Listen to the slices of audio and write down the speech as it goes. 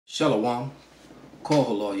Shalom,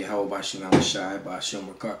 Koholo Yahweh Bashem Shai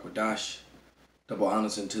Bashem Rakakwadash. Double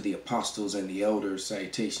honors unto the apostles and the elders.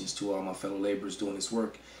 Salutations to all my fellow laborers doing this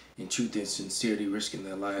work in truth and sincerity, risking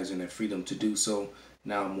their lives and their freedom to do so,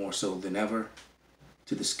 now more so than ever.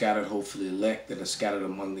 To the scattered, hopefully elect, that are scattered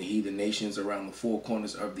among the heathen nations around the four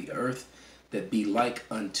corners of the earth, that be like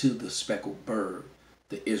unto the speckled bird,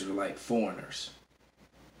 the Israelite foreigners.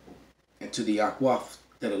 And to the Akwaf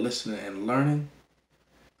that are listening and learning,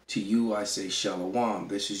 to you I say Shalom.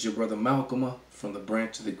 This is your brother Malcolm from the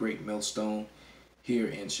branch of the Great Millstone here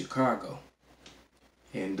in Chicago.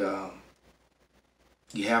 And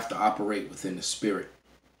you have to operate within the spirit.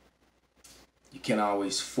 You can't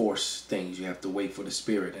always force things. You have to wait for the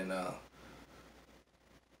spirit. And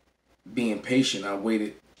being patient, I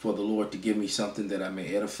waited for the Lord to give me something that I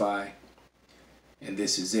may edify. And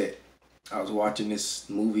this is it. I was watching this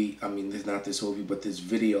movie. I mean, not this movie, but this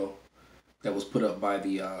video that was put up by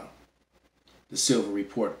the Silver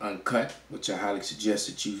Report Uncut, which I highly suggest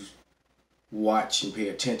that you watch and pay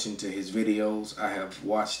attention to his videos. I have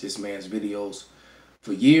watched this man's videos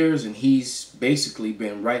for years, and he's basically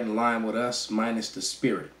been right in line with us, minus the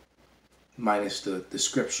spirit, minus the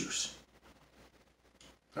scriptures.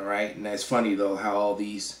 All right, and that's funny though how all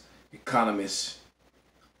these economists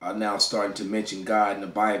are now starting to mention God in the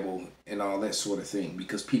Bible and all that sort of thing,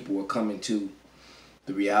 because people are coming to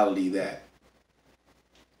the reality that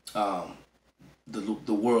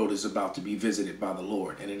the world is about to be visited by the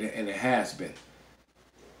Lord, and it has been.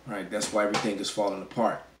 Right, that's why everything is falling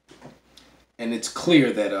apart, and it's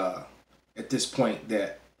clear that at this point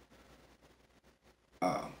that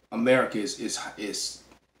America is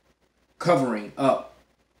covering up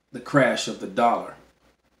the crash of the dollar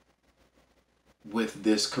with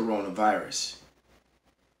this coronavirus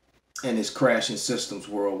and its crashing systems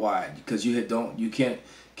worldwide, because you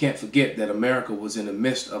can't forget that America was in the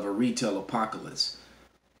midst of a retail apocalypse.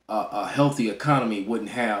 A healthy economy wouldn't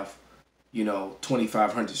have,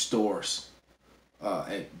 2,500 stores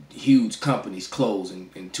and huge companies close in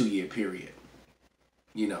 2-year period.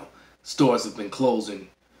 Stores have been closing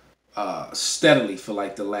steadily for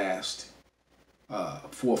like the last 4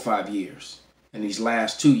 or 5 years. And these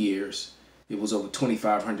last 2 years, it was over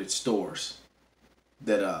 2,500 stores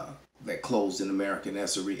that closed in America.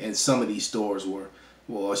 And some of these stores were,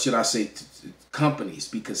 well, should I say companies,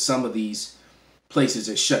 because some of these places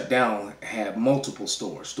that shut down have multiple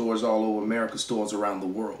stores all over America, stores around the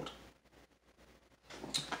world.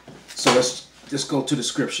 So let's go to the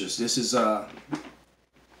scriptures. This is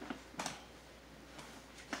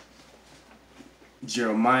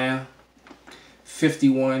Jeremiah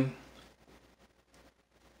 51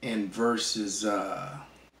 and verses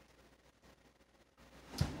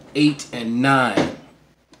 8 and 9.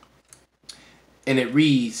 And it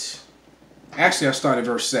reads, actually I started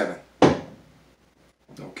verse 7.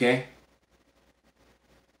 Okay?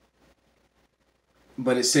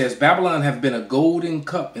 But it says, Babylon hath been a golden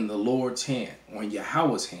cup in the Lord's hand, or in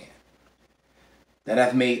Yahweh's hand, that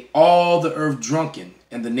hath made all the earth drunken,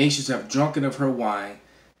 and the nations have drunken of her wine.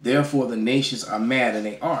 Therefore the nations are mad, and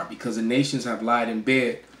they are, because the nations have lied in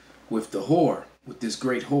bed with the whore, with this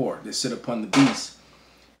great whore that sit upon the beast.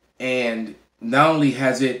 And not only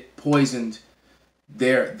has it poisoned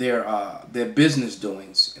their business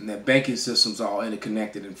doings, and their banking systems are all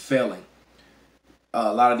interconnected and failing.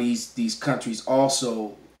 A lot of these countries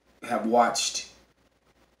also have watched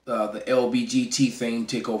the LBGT thing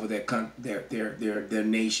take over their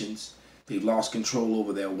nations. They've lost control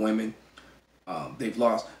over their women. They've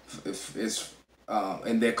lost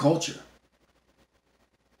and their culture.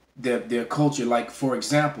 Their culture, like for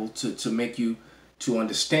example, to make you to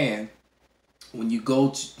understand. When you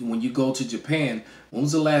go to Japan, when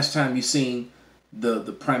was the last time you seen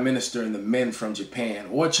the prime minister and the men from Japan,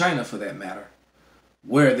 or China for that matter,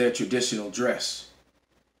 wear their traditional dress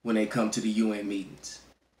when they come to the UN meetings?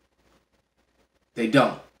 They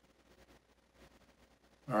don't.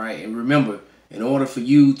 All right, and remember, in order for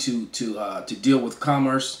you to deal with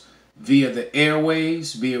commerce via the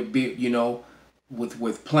airways,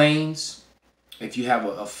 with planes, if you have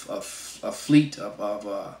a fleet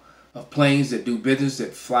of planes that do business,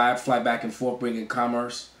 that fly back and forth, bringing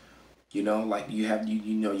commerce, like you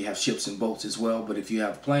have ships and boats as well. But if you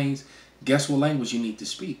have planes, guess what language you need to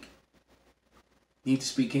speak? You need to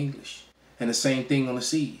speak English. And the same thing on the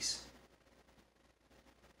seas.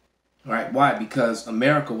 All right, why? Because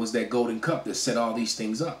America was that golden cup that set all these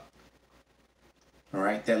things up. All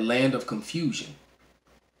right, that land of confusion.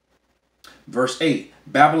 Verse 8,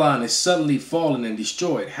 Babylon is suddenly fallen and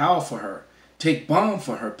destroyed. Howl for her. Take balm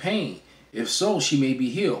for her pain. If so, she may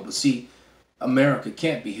be healed. But see, America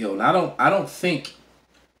can't be healed. And I don't think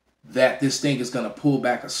that this thing is going to pull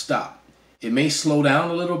back or stop. It may slow down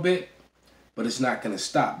a little bit, but it's not going to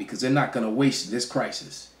stop because they're not going to waste this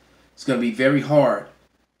crisis. It's going to be very hard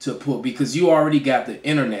to pull because you already got the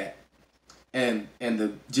internet and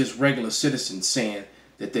the just regular citizens saying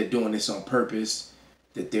that they're doing this on purpose,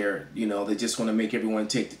 that they're, they just want to make everyone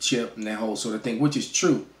take the chip and that whole sort of thing, which is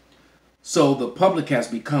true. So the public has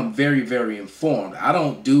become very, very informed. I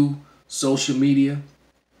don't do social media,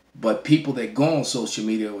 but people that go on social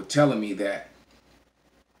media were telling me that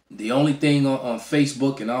the only thing on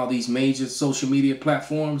Facebook and all these major social media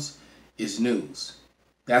platforms is news.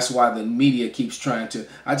 That's why the media keeps trying to.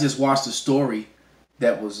 I just watched a story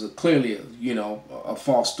that was clearly, a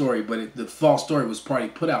false story, but the false story was probably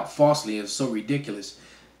put out falsely. It's so ridiculous,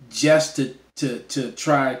 just to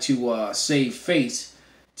try to save face,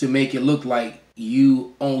 to make it look like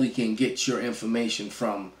you only can get your information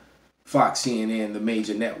from Fox, CNN, the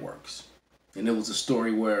major networks. And it was a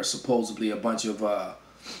story where supposedly a bunch of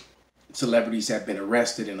celebrities have been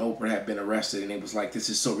arrested and Oprah had been arrested, and it was like, this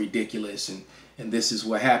is so ridiculous, and this is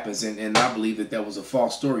what happens. And I believe that was a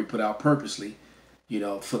false story put out purposely,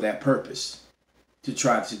 for that purpose, to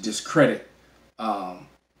try to discredit,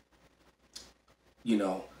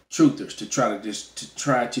 truthers, to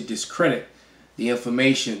try to discredit the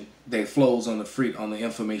information that flows on the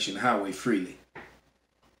information highway freely.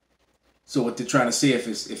 So what they're trying to say, if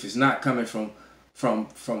it's not coming from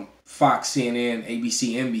Fox, CNN,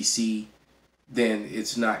 ABC, NBC, then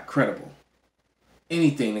it's not credible.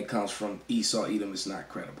 Anything that comes from Esau, Edom is not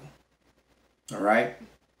credible. All right?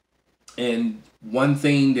 And one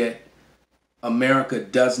thing that America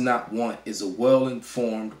does not want is a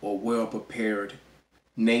well-informed or well-prepared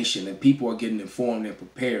nation. And people are getting informed and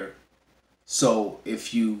prepared. So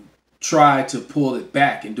if you try to pull it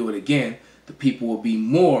back and do it again, the people will be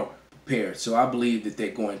more prepared. So I believe that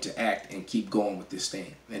they're going to act and keep going with this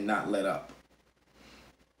thing and not let up.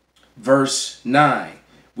 Verse 9.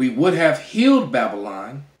 We would have healed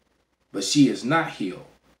Babylon, but she is not healed.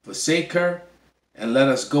 Forsake her, and let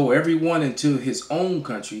us go every one into his own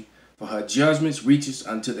country, for her judgments reaches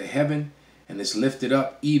unto the heaven, and is lifted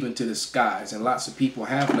up even to the skies. And lots of people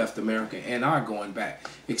have left America and are going back,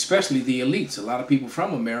 especially the elites. A lot of people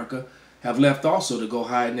from America have left also to go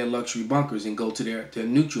hide in their luxury bunkers and go to their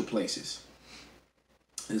neutral places.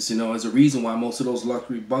 There's a reason why most of those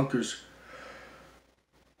luxury bunkers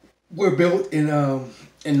were built in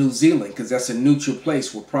New Zealand, because that's a neutral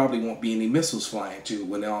place where probably won't be any missiles flying to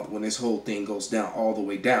when this whole thing goes down, all the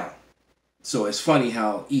way down. So it's funny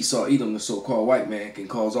how Esau, Edom, the so-called white man, can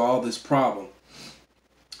cause all this problem,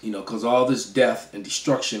 cause all this death and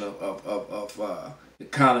destruction of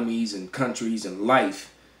economies and countries and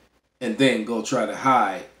life, and then go try to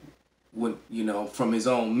hide from his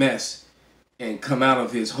own mess and come out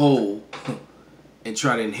of his hole and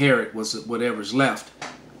try to inherit whatever's left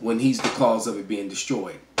when he's the cause of it being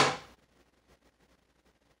destroyed.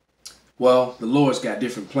 Well, the Lord's got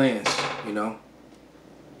different plans,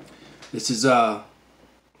 This is,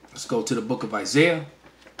 let's go to the book of Isaiah.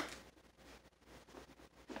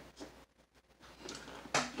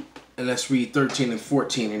 And let's read 13 and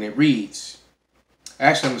 14, and it reads,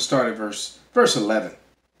 actually I'm going to start at verse 11.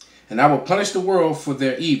 And I will punish the world for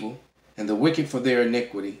their evil, and the wicked for their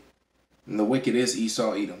iniquity. And the wicked is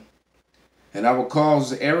Esau, Edom. And I will cause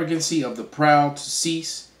the arrogancy of the proud to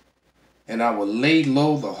cease, and I will lay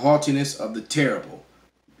low the haughtiness of the terrible,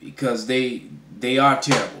 because they are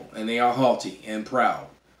terrible, and they are haughty and proud.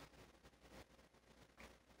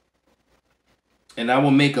 And I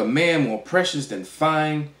will make a man more precious than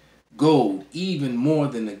fine gold, even more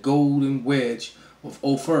than the golden wedge of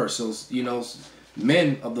Ophir. So,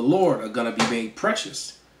 men of the Lord are going to be made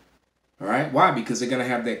precious. All right? Why? Because they're going to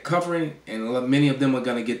have that covering, and many of them are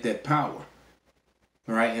going to get that power.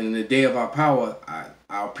 All right? And in the day of our power,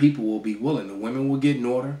 our people will be willing. The women will get in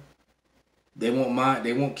order. They won't mind.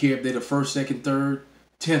 They won't care if they're the first, second, third,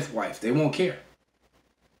 10th wife. They won't care.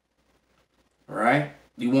 All right?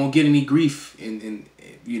 You won't get any grief in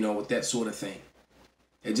with that sort of thing.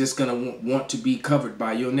 They're just going to want to be covered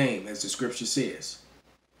by your name, as the scripture says,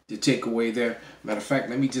 to take away their... Matter of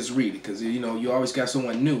fact, let me just read it, because, you always got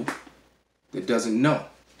someone new that doesn't know.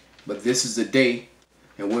 But this is the day,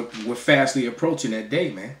 and we're fastly approaching that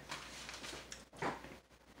day, man.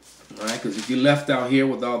 All right, because if you're left out here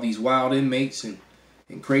with all these wild inmates and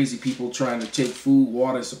crazy people trying to take food,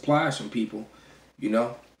 water, supplies from people,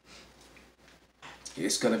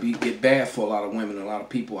 it's going to get bad for a lot of women and a lot of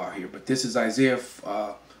people out here. But this is Isaiah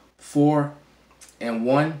 4 and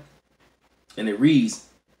 1, and it reads,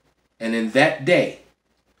 and in that day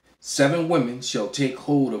 7 women shall take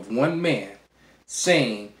hold of one man,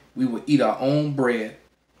 saying, we will eat our own bread,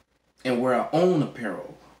 and wear our own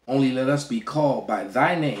apparel. Only let us be called by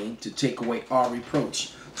thy name to take away our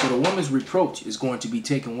reproach. So the woman's reproach is going to be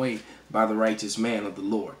taken away by the righteous man of the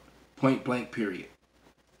Lord. Point blank, period.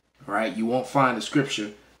 All right, you won't find a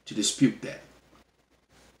scripture to dispute that.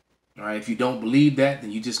 All right, if you don't believe that,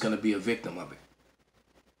 then you're just going to be a victim of it.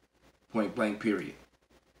 Point blank, period.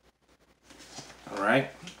 All right.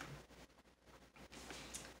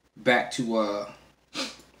 Back to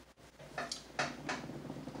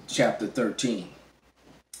chapter 13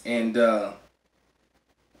 and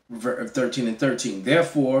 13 and 13.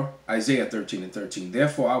 Therefore, Isaiah 13 and 13.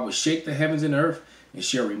 Therefore, I will shake the heavens and earth and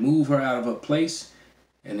shall remove her out of her place.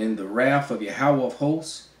 And in the wrath of Yahweh of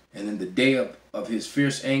hosts, and in the day of his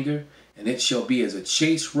fierce anger, and it shall be as a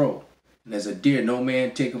chased roe, and as a deer no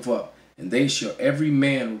man taketh up. And they shall every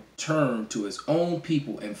man turn to his own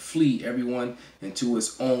people and flee everyone into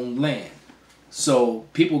his own land. So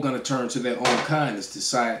people are going to turn to their own kind as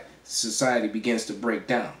society begins to break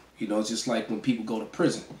down. You know, it's just like when people go to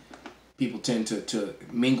prison. People tend to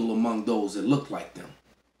mingle among those that look like them.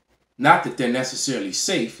 Not that they're necessarily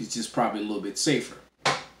safe. It's just probably a little bit safer.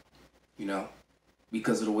 You know,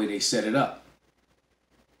 because of the way they set it up.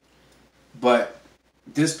 But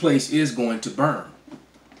this place is going to burn.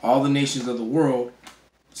 All the nations of the world,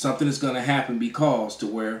 something is going to happen because to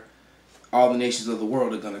where all the nations of the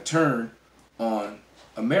world are going to turn on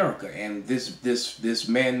America. And this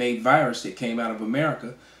man-made virus that came out of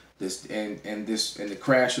America, and the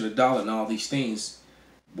crash of the dollar and all these things,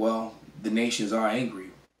 well, the nations are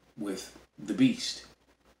angry with the beast.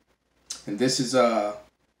 And this is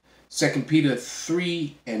 2 Peter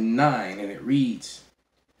 3 and 9, and it reads,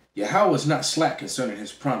 Yahweh is not slack concerning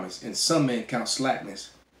his promise, and some men count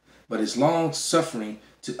slackness, but is long suffering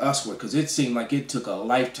to usward, because it seemed like it took a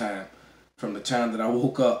lifetime from the time that I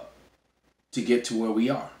woke up to get to where we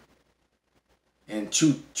are. And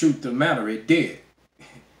truth of the matter, it did.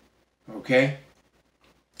 Okay?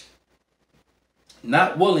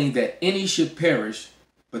 Not willing that any should perish,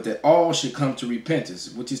 but that all should come to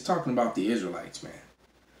repentance, which is talking about the Israelites, man.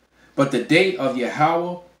 But the day of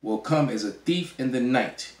Yahweh will come as a thief in the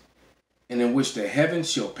night, and in which the heavens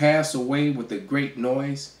shall pass away with a great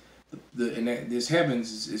noise. This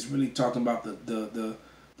heavens is really talking about the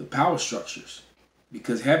power structures,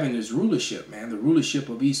 because heaven is rulership, man. The rulership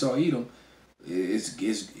of Esau Edom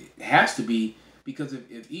has to be, because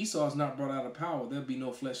if Esau is not brought out of power, there'll be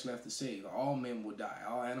no flesh left to save. All men will die.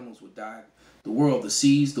 All animals would die. The world, the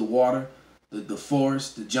seas, the water, the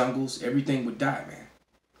forest, the jungles, everything would die, man.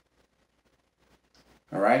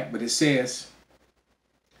 All right, but it says,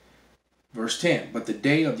 verse 10, but the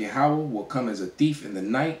day of Yahweh will come as a thief in the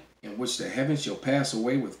night, in which the heavens shall pass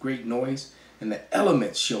away with great noise, and the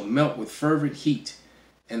elements shall melt with fervent heat,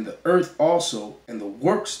 and the earth also and the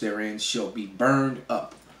works therein shall be burned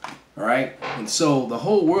up. All right, and so the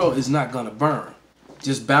whole world is not going to burn.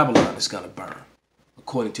 Just Babylon is going to burn,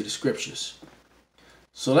 according to the scriptures.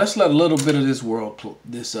 So let's let a little bit of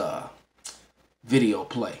this video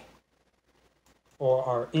play. Or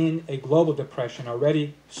are in a global depression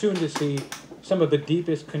already, soon to see some of the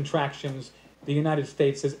deepest contractions the United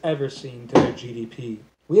States has ever seen to their GDP.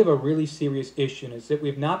 We have a really serious issue, and it's that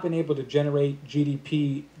we've not been able to generate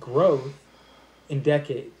GDP growth in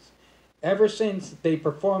decades. Ever since they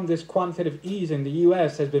performed this quantitative easing, the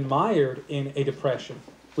U.S. has been mired in a depression.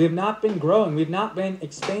 We have not been growing, we've not been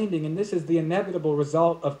expanding, and this is the inevitable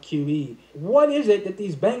result of QE. What is it that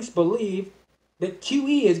these banks believe that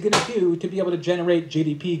QE is going to do to be able to generate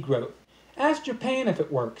GDP growth? Ask Japan if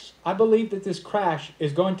it works. I believe that this crash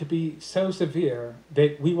is going to be so severe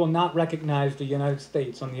that we will not recognize the United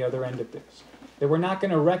States on the other end of this. That we're not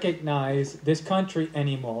going to recognize this country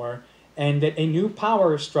anymore, and that a new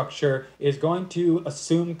power structure is going to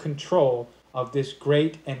assume control of this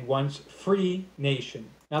great and once free nation.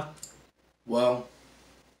 Now, well,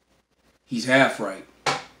 he's half right.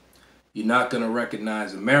 You're not going to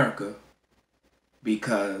recognize America,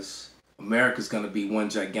 because America's going to be one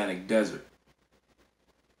gigantic desert,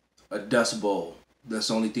 a dust bowl. That's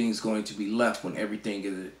the only thing that's going to be left when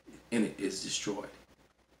everything in it is destroyed.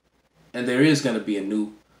 And there is going to be a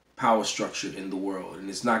new power structure in the world, and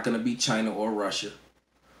it's not going to be China or Russia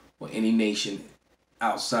or any nation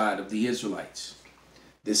outside of the Israelites.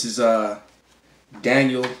 This is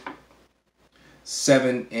Daniel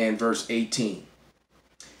 7 and verse 18,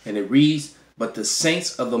 and it reads, but the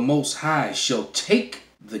saints of the Most High shall take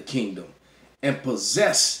the kingdom and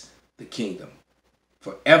possess the kingdom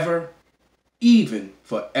forever, even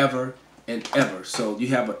forever and ever. So you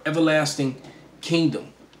have an everlasting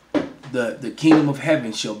kingdom. The kingdom of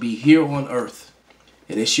heaven shall be here on earth,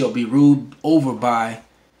 and it shall be ruled over by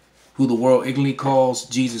who the world ignorantly calls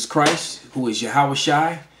Jesus Christ, who is Yahweh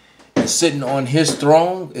Shai, and sitting on his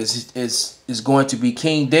throne is going to be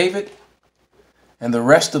King David, and the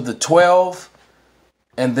rest of the 12,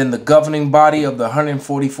 and then the governing body of the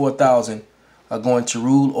 144,000 are going to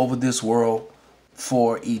rule over this world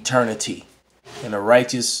for eternity in a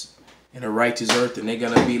righteous earth, and they're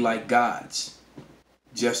gonna be like gods,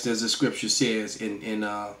 just as the scripture says in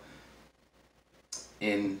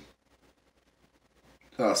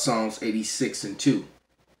Psalms 86:2.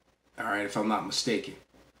 All right, if I'm not mistaken.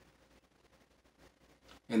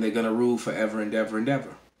 And they're gonna rule forever and ever and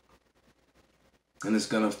ever. And it's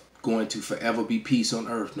going to forever be peace on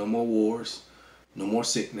earth. No more wars, no more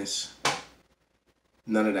sickness,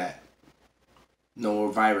 none of that. No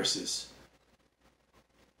more viruses.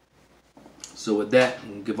 So with that,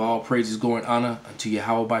 we'll give all praises, glory, and honor unto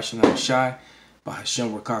Yahweh B'Shem Shai,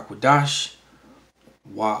 B'Hashem Rakak Wadash,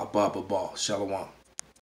 Wa Abba Babal. Shalom.